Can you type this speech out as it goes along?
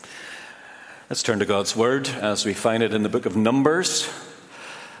Let's turn to God's Word as we find it in the book of Numbers,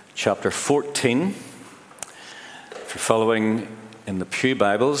 chapter 14. If you're following in the Pew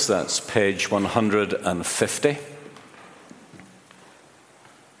Bibles, that's page 150.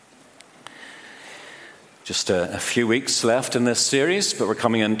 Just a few weeks left in this series, but we're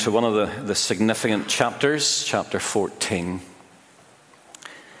coming into one of the significant chapters, chapter 14.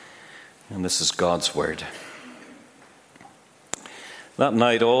 And this is God's Word. That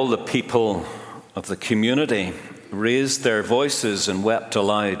night, all the people of the community raised their voices and wept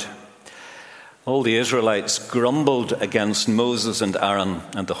aloud. All the Israelites grumbled against Moses and Aaron,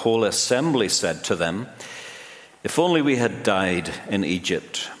 and the whole assembly said to them, "If only we had died in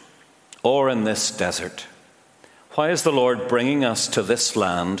Egypt or in this desert. Why is the Lord bringing us to this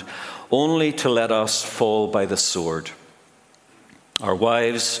land only to let us fall by the sword? Our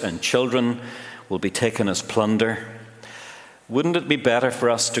wives and children will be taken as plunder. Wouldn't it be better for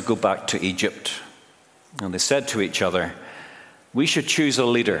us to go back to Egypt?" And they said to each other, "We should choose a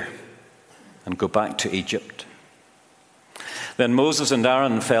leader and go back to Egypt." Then Moses and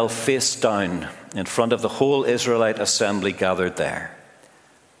Aaron fell face down in front of the whole Israelite assembly gathered there.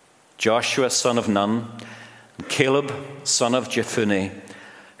 Joshua, son of Nun, and Caleb, son of Jephunneh,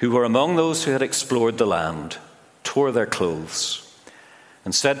 who were among those who had explored the land, tore their clothes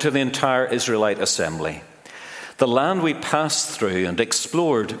and said to the entire Israelite assembly, "The land we passed through and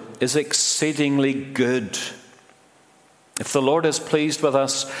explored is exceedingly good. If the Lord is pleased with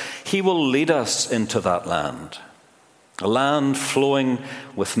us, he will lead us into that land, a land flowing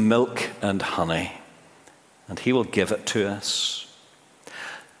with milk and honey, and he will give it to us.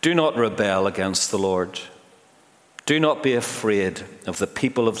 Do not rebel against the Lord. Do not be afraid of the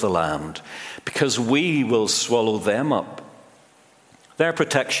people of the land, because we will swallow them up. Their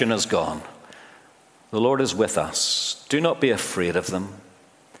protection is gone. The Lord is with us. Do not be afraid of them."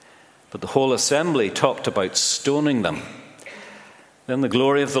 But the whole assembly talked about stoning them. Then the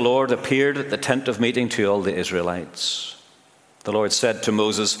glory of the Lord appeared at the tent of meeting to all the Israelites. The Lord said to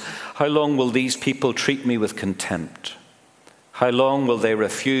Moses, "How long will these people treat me with contempt? How long will they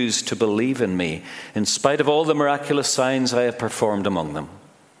refuse to believe in me, in spite of all the miraculous signs I have performed among them?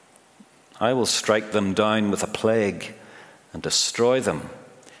 I will strike them down with a plague and destroy them.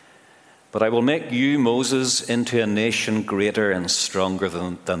 But I will make you, Moses, into a nation greater and stronger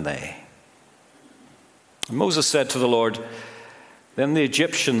than they." And Moses said to the Lord, "Then the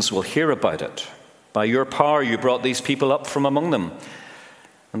Egyptians will hear about it. By your power you brought these people up from among them,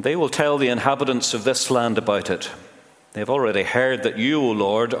 and they will tell the inhabitants of this land about it. They have already heard that you, O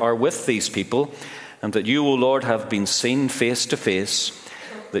Lord, are with these people, and that you, O Lord, have been seen face to face,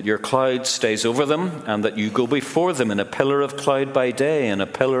 that your cloud stays over them, and that you go before them in a pillar of cloud by day and a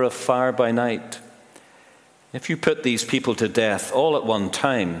pillar of fire by night. If you put these people to death all at one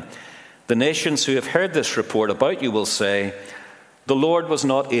time, the nations who have heard this report about you will say, 'The Lord was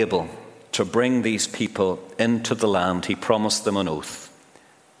not able to bring these people into the land he promised them on oath,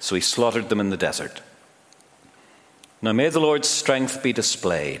 so he slaughtered them in the desert.' Now may the Lord's strength be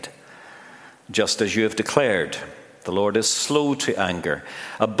displayed, just as you have declared. The Lord is slow to anger,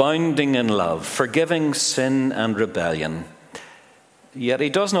 abounding in love, forgiving sin and rebellion. Yet he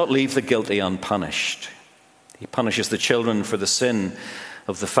does not leave the guilty unpunished. He punishes the children for the sin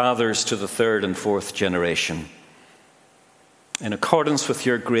of the fathers to the third and fourth generation. In accordance with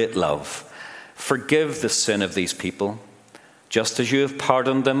your great love, forgive the sin of these people, just as you have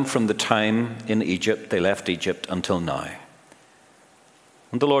pardoned them from the time in Egypt they left Egypt until now."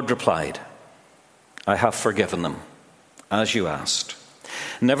 And the Lord replied, "I have forgiven them, as you asked.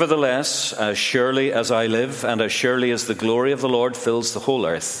 Nevertheless, as surely as I live, and as surely as the glory of the Lord fills the whole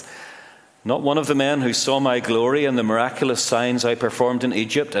earth, not one of the men who saw my glory and the miraculous signs I performed in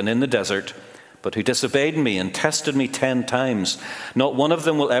Egypt and in the desert, but who disobeyed me and tested me 10 times, not one of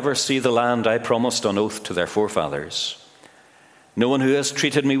them will ever see the land I promised on oath to their forefathers. No one who has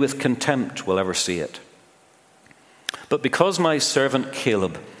treated me with contempt will ever see it. But because my servant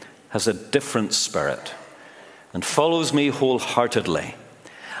Caleb has a different spirit and follows me wholeheartedly,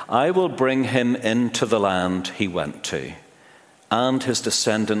 I will bring him into the land he went to, and his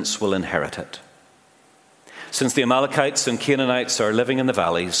descendants will inherit it. Since the Amalekites and Canaanites are living in the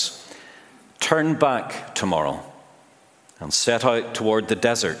valleys, turn back tomorrow and set out toward the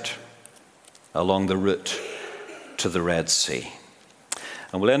desert along the route to the Red Sea."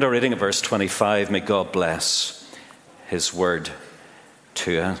 And we'll end our reading at verse 25. May God bless his word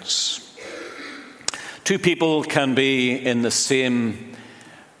to us. Two people can be in the same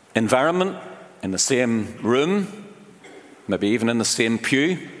environment, in the same room, maybe even in the same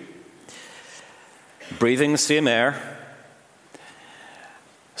pew, breathing the same air,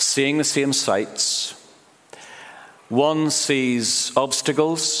 seeing the same sights. One sees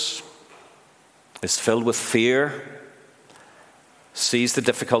obstacles, is filled with fear, sees the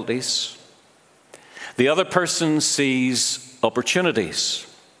difficulties. The other person sees opportunities,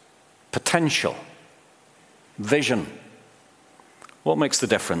 potential, vision. What makes the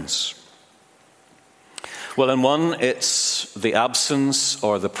difference? Well, in one, it's the absence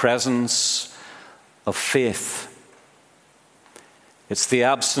or the presence of faith. It's the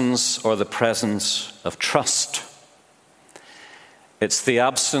absence or the presence of trust. It's the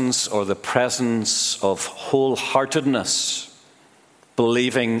absence or the presence of wholeheartedness,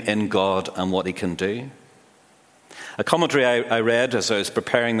 believing in God and what he can do. A commentary I read as I was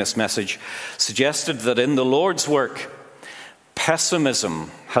preparing this message suggested that in the Lord's work,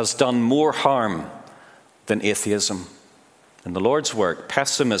 pessimism has done more harm than atheism. In the Lord's work,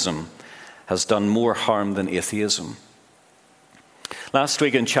 pessimism has done more harm than atheism. Last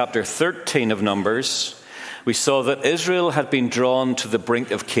week in chapter 13 of Numbers, we saw that Israel had been drawn to the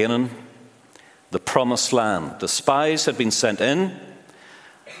brink of Canaan, the promised land. The spies had been sent in.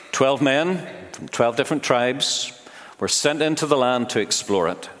 12 men from 12 different tribes were sent into the land to explore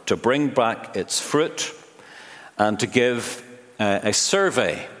it, to bring back its fruit, and to give a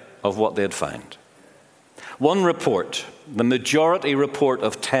survey of what they had found. One report, the majority report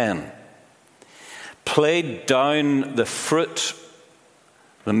of 10, played down the fruit,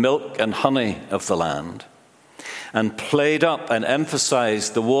 the milk and honey of the land, and played up and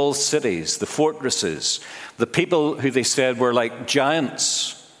emphasized the walled cities, the fortresses, the people who they said were like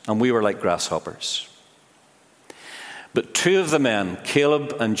giants, and we were like grasshoppers. But two of the men,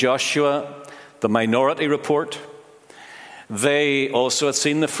 Caleb and Joshua, the minority report, they also had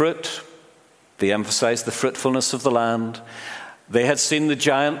seen the fruit. They emphasized the fruitfulness of the land. They had seen the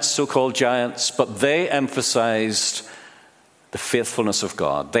giants, so-called giants, but they emphasized the faithfulness of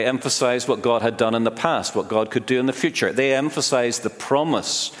God. They emphasized what God had done in the past, what God could do in the future. They emphasized the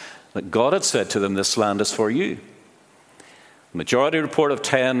promise that God had said to them, this land is for you. Majority report of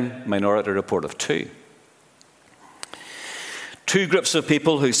 10, minority report of 2. Two groups of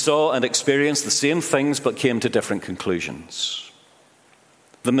people who saw and experienced the same things but came to different conclusions.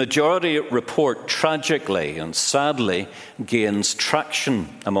 The majority report tragically and sadly gains traction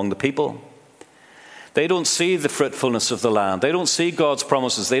among the people. They don't see the fruitfulness of the land. They don't see God's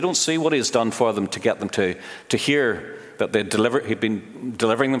promises. They don't see what he has done for them to get them to hear that he'd been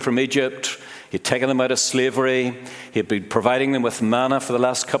delivering them from Egypt. He'd taken them out of slavery. He'd been providing them with manna for the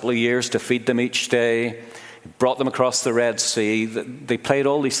last couple of years to feed them each day. He brought them across the Red Sea. They played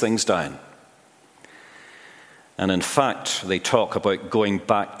all these things down. And in fact, they talk about going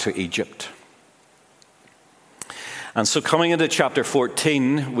back to Egypt. And so coming into chapter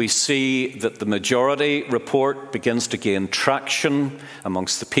 14, we see that the majority report begins to gain traction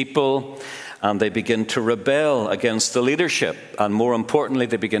amongst the people, and they begin to rebel against the leadership, and more importantly,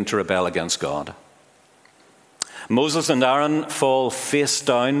 they begin to rebel against God. Moses and Aaron fall face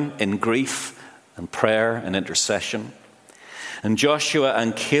down in grief and prayer and intercession. And Joshua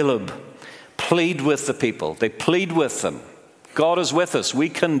and Caleb plead with the people. They plead with them. God is with us. We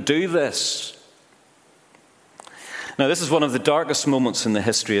can do this. Now, this is one of the darkest moments in the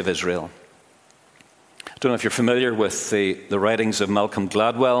history of Israel. I don't know if you're familiar with the writings of Malcolm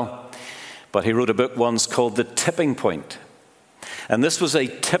Gladwell, but he wrote a book once called The Tipping Point. And this was a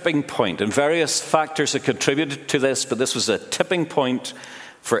tipping point, and various factors have contributed to this, but this was a tipping point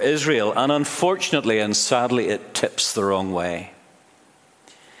for Israel. And unfortunately and sadly, it tips the wrong way.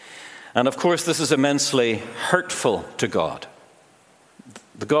 And of course, this is immensely hurtful to God.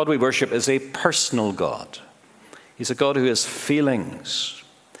 The God we worship is a personal God. He's a God who has feelings.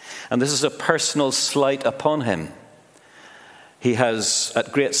 And this is a personal slight upon him. He has,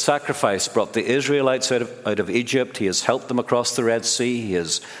 at great sacrifice, brought the Israelites out of Egypt. He has helped them across the Red Sea. He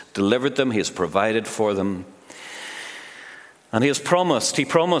has delivered them. He has provided for them. And he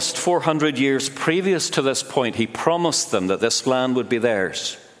promised 400 years previous to this point, he promised them that this land would be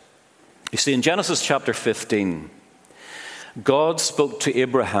theirs. You see, in Genesis chapter 15, God spoke to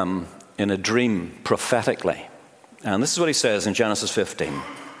Abraham in a dream prophetically. And this is what he says in Genesis 15.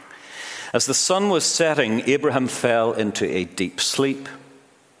 As the sun was setting, Abraham fell into a deep sleep,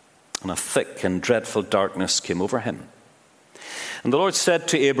 and a thick and dreadful darkness came over him. And the Lord said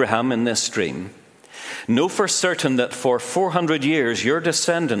to Abraham in this dream, "Know for certain that for 400 years your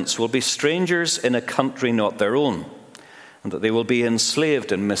descendants will be strangers in a country not their own, and that they will be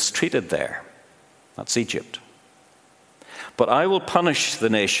enslaved and mistreated there." That's Egypt. "But I will punish the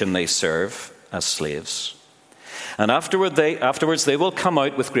nation they serve as slaves, and afterwards they will come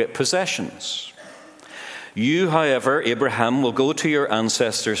out with great possessions. You, however, Abraham, will go to your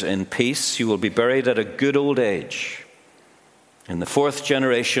ancestors in peace. You will be buried at a good old age. In the 4th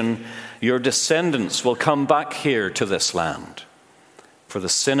generation, your descendants will come back here to this land, for the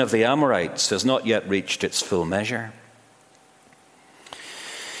sin of the Amorites has not yet reached its full measure.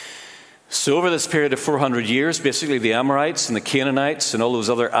 So over this period of 400 years, basically the Amorites and the Canaanites and all those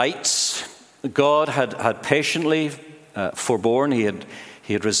other ites, God had patiently forborne. He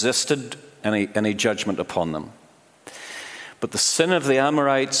had resisted any judgment upon them. But the sin of the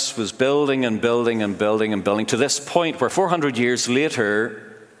Amorites was building and building and building and building to this point where 400 years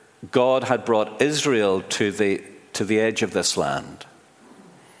later, God had brought Israel to the edge of this land.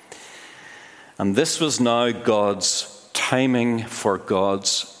 And this was now God's timing for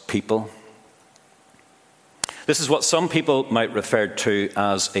God's people. This is what some people might refer to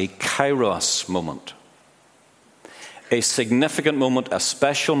as a kairos moment. A significant moment, a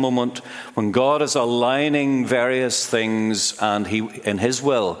special moment when God is aligning various things and in His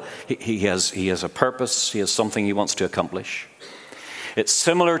will, he has a purpose, He has something He wants to accomplish. It's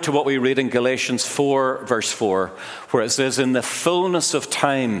similar to what we read in Galatians 4, verse 4, where it says, in the fullness of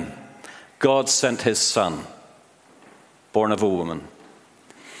time, God sent His Son, born of a woman.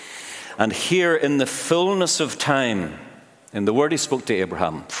 And here in the fullness of time, in the word He spoke to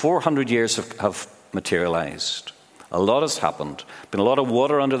Abraham, 400 years have materialized. A lot has happened. Been a lot of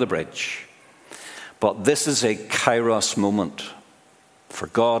water under the bridge. But this is a kairos moment for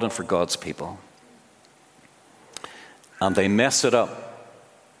God and for God's people. And they mess it up.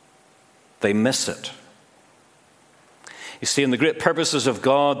 They miss it. You see, in the great purposes of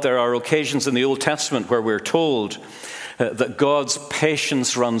God, there are occasions in the Old Testament where we're told that God's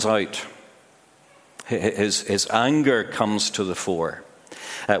patience runs out. His anger comes to the fore.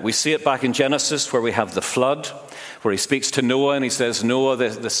 We see it back in Genesis where we have the flood, where He speaks to Noah and He says, Noah,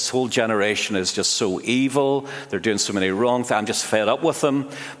 this whole generation is just so evil. They're doing so many wrong things. I'm just fed up with them.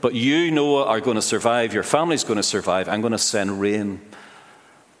 But you, Noah, are going to survive. Your family's going to survive. I'm going to send rain.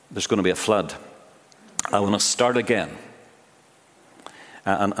 There's going to be a flood. I want to start again.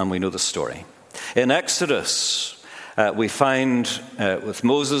 And we know the story. In Exodus, we find with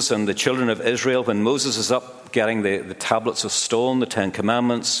Moses and the children of Israel, when Moses is up getting the tablets of stone, the 10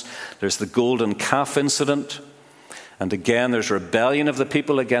 Commandments, there's the golden calf incident. And again, there's rebellion of the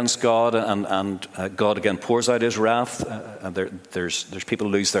people against God, and God again pours out His wrath. And there's people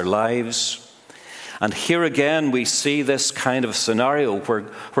who lose their lives. And here again, we see this kind of scenario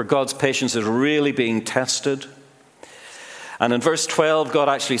where God's patience is really being tested. And in verse 12, God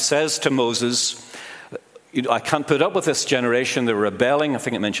actually says to Moses, I can't put up with this generation. They're rebelling. I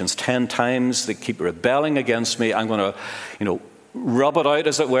think it mentions 10 times. They keep rebelling against me. I'm going to, rub it out,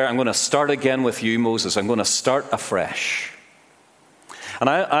 as it were. I'm going to start again with you, Moses. I'm going to start afresh. And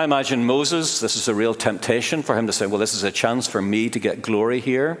I imagine Moses, this is a real temptation for him to say, well, this is a chance for me to get glory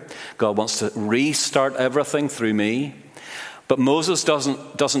here. God wants to restart everything through me. But Moses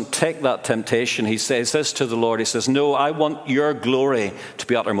doesn't take that temptation. He says to the Lord, he says, no, I want your glory to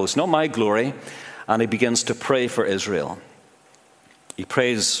be uttermost, not my glory. And he begins to pray for Israel. He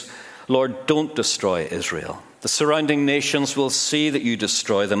prays, Lord, don't destroy Israel. The surrounding nations will see that you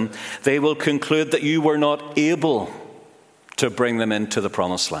destroy them. They will conclude that you were not able to bring them into the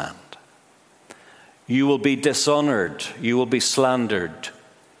promised land. You will be dishonored. You will be slandered.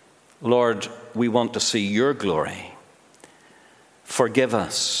 Lord, we want to see your glory. Forgive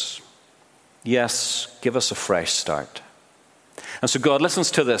us. Yes, give us a fresh start. And so God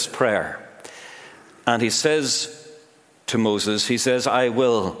listens to this prayer. And He says to Moses, He says, I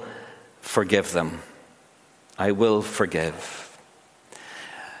will forgive them. I will forgive.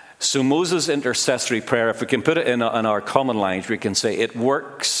 So Moses' intercessory prayer, if we can put it in our common language, we can say it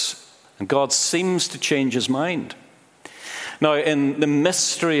works, and God seems to change His mind. Now, in the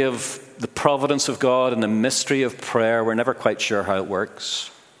mystery of the providence of God and the mystery of prayer, we're never quite sure how it works.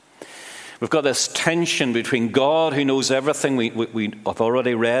 We've got this tension between God, who knows everything. We have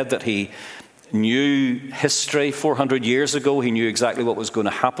already read that He knew history 400 years ago. He knew exactly what was going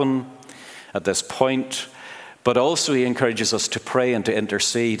to happen at this point. But also He encourages us to pray and to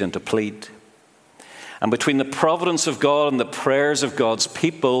intercede and to plead. And between the providence of God and the prayers of God's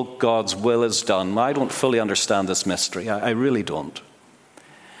people, God's will is done. I don't fully understand this mystery. I really don't.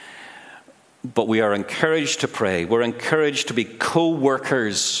 But we are encouraged to pray. We're encouraged to be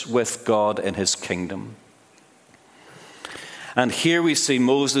co-workers with God in His kingdom. And here we see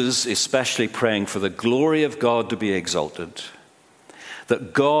Moses especially praying for the glory of God to be exalted.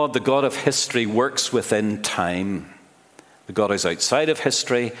 That God, the God of history, works within time. The God who's outside of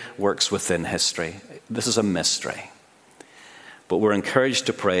history works within history. This is a mystery. But we're encouraged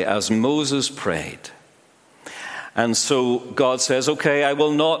to pray, as Moses prayed, And so God says, okay, I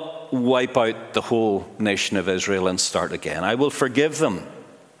will not wipe out the whole nation of Israel and start again. I will forgive them.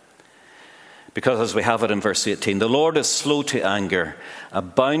 Because as we have it in verse 18, the Lord is slow to anger,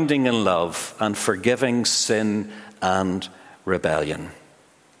 abounding in love, and forgiving sin and rebellion.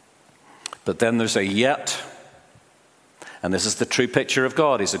 But then there's a yet. And this is the true picture of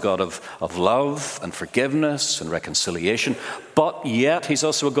God. He's a God of love and forgiveness and reconciliation. But yet he's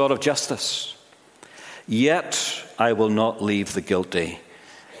also a God of justice. Yet I will not leave the guilty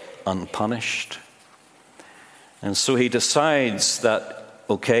unpunished. And so he decides that,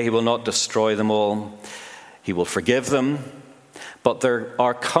 okay, he will not destroy them all. He will forgive them. But there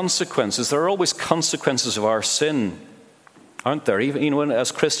are consequences. There are always consequences of our sin, aren't there? Even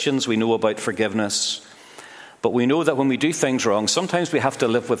as Christians, we know about forgiveness. But we know that when we do things wrong, sometimes we have to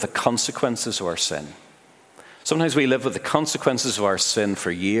live with the consequences of our sin. Sometimes we live with the consequences of our sin for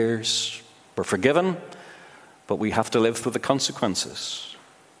years. We're forgiven, but we have to live with the consequences.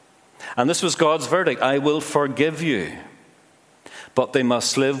 And this was God's verdict. I will forgive you, but they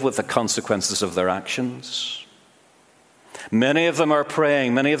must live with the consequences of their actions. Many of them are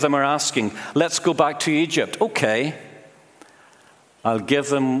praying, many of them are asking, let's go back to Egypt. Okay, I'll give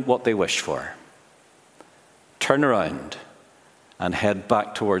them what they wish for. Turn around and head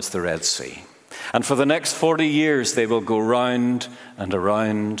back towards the Red Sea. And for the next 40 years, they will go round and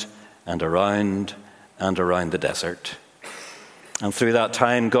around and around and around the desert. And through that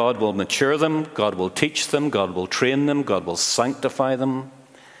time, God will mature them, God will teach them, God will train them, God will sanctify them,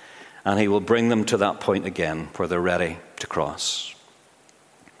 and he will bring them to that point again where they're ready to cross.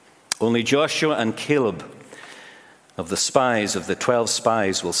 Only Joshua and Caleb of the 12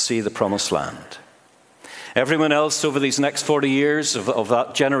 spies will see the promised land. Everyone else over these next 40 years of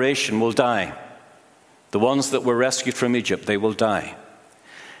that generation will die. The ones that were rescued from Egypt, they will die.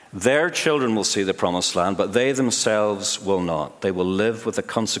 Their children will see the promised land, but they themselves will not. They will live with the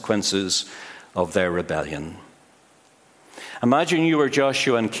consequences of their rebellion. Imagine you were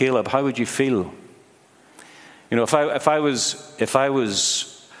Joshua and Caleb. How would you feel? You know, if I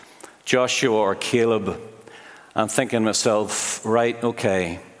was Joshua or Caleb, I'm thinking to myself, right,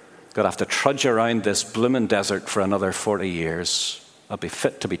 okay, got to have to trudge around this blooming desert for another 40 years. I'll be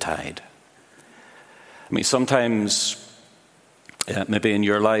fit to be tied. I mean, sometimes, maybe in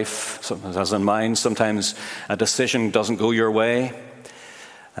your life, sometimes as in mine, sometimes a decision doesn't go your way.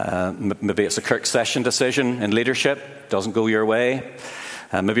 Maybe it's a Kirk Session decision in leadership, doesn't go your way.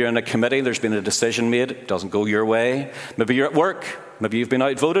 Maybe you're in a committee, there's been a decision made, doesn't go your way. Maybe you're at work, maybe you've been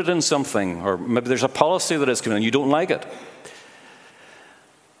outvoted in something, or maybe there's a policy that is coming and you don't like it.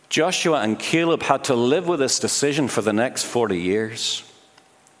 Joshua and Caleb had to live with this decision for the next 40 years.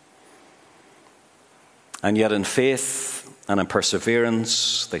 And yet in faith and in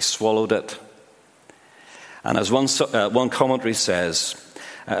perseverance, they swallowed it. And as one commentary says,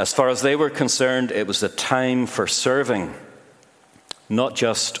 as far as they were concerned, it was a time for serving, not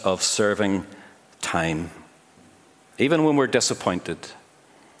just of serving time. Even when we're disappointed,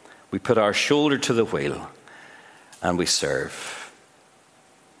 we put our shoulder to the wheel and we serve.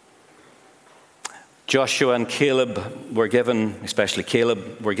 Joshua and Caleb were given, especially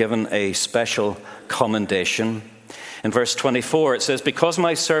Caleb, were given a special commendation. In verse 24, it says, because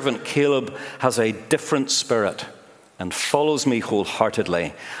my servant Caleb has a different spirit and follows me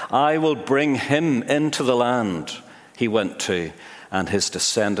wholeheartedly, I will bring him into the land he went to, and his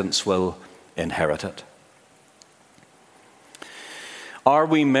descendants will inherit it. Are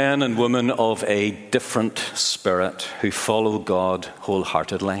we men and women of a different spirit who follow God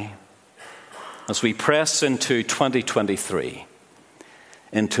wholeheartedly? As we press into 2023,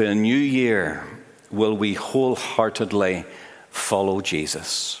 into a new year, will we wholeheartedly follow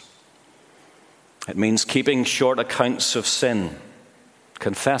Jesus? It means keeping short accounts of sin,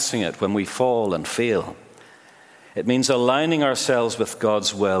 confessing it when we fall and fail. It means aligning ourselves with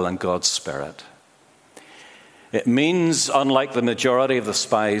God's will and God's Spirit. It means, unlike the majority of the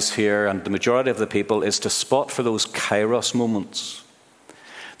spies here and the majority of the people, is to spot for those kairos moments.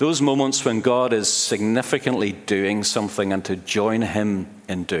 Those moments when God is significantly doing something and to join him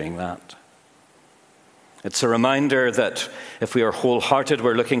in doing that. It's a reminder that if we are wholehearted,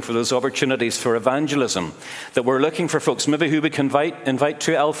 we're looking for those opportunities for evangelism, that we're looking for folks maybe who we can invite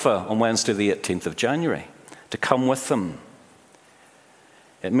to Alpha on Wednesday the 18th of January to come with them.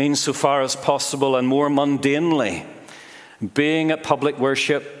 It means so far as possible and more mundanely being at public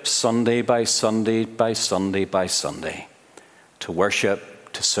worship Sunday by Sunday by Sunday by Sunday to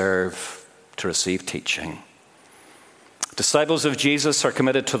worship, to serve, to receive teaching. Disciples of Jesus are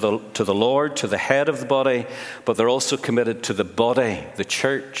committed to the Lord, to the head of the body, but they're also committed to the body, the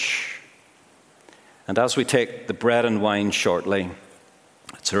church. And as we take the bread and wine shortly,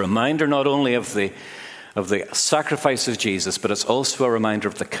 it's a reminder not only of the sacrifice of Jesus, but it's also a reminder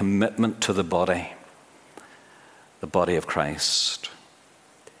of the commitment to the body of Christ.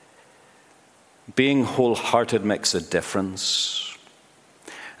 Being wholehearted makes a difference.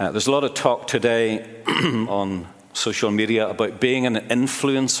 There's a lot of talk today on social media about being an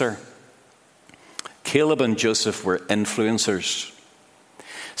influencer. Caleb and Joseph were influencers.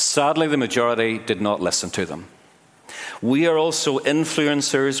 Sadly, the majority did not listen to them. We are also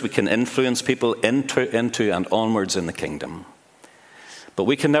influencers. We can influence people into and onwards in the kingdom. But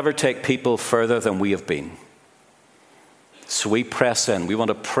we can never take people further than we have been. So we press in. We want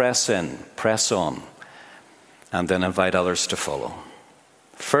to press in, press on, and then invite others to follow.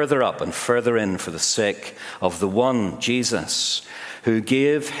 Further up and further in for the sake of the one, Jesus, who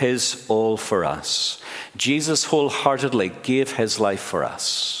gave his all for us. Jesus wholeheartedly gave his life for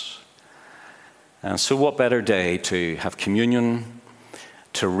us. And so what better day to have communion,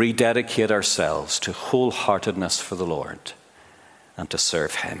 to rededicate ourselves to wholeheartedness for the Lord and to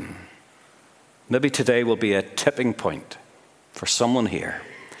serve him. Maybe today will be a tipping point for someone here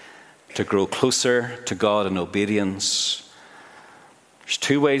to grow closer to God in obedience. There's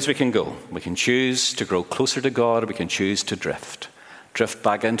two ways we can go. We can choose to grow closer to God, or we can choose to drift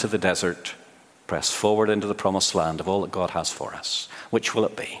back into the desert, press forward into the promised land of all that God has for us. Which will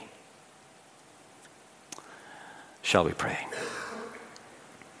it be? Shall we pray?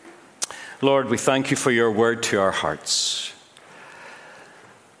 Lord, we thank you for your word to our hearts.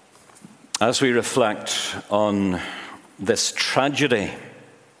 As we reflect on this tragedy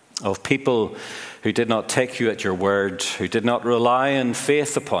of people who did not take you at your word, who did not rely in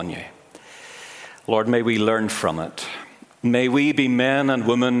faith upon you, Lord, may we learn from it. May we be men and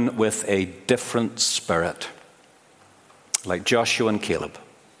women with a different spirit, like Joshua and Caleb,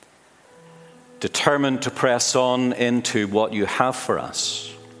 determined to press on into what you have for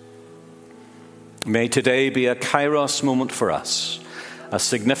us. May today be a kairos moment for us, a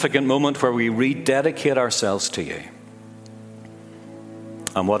significant moment where we rededicate ourselves to you.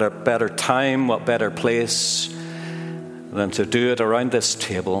 And what a better time, what better place than to do it around this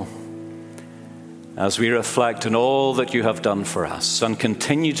table as we reflect on all that you have done for us and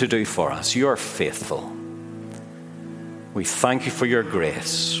continue to do for us. You are faithful. We thank you for your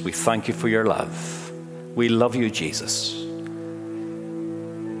grace. We thank you for your love. We love you, Jesus.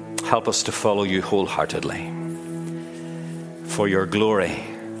 Help us to follow you wholeheartedly. For your glory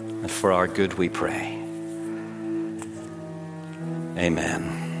and for our good, we pray.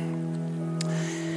 Amen.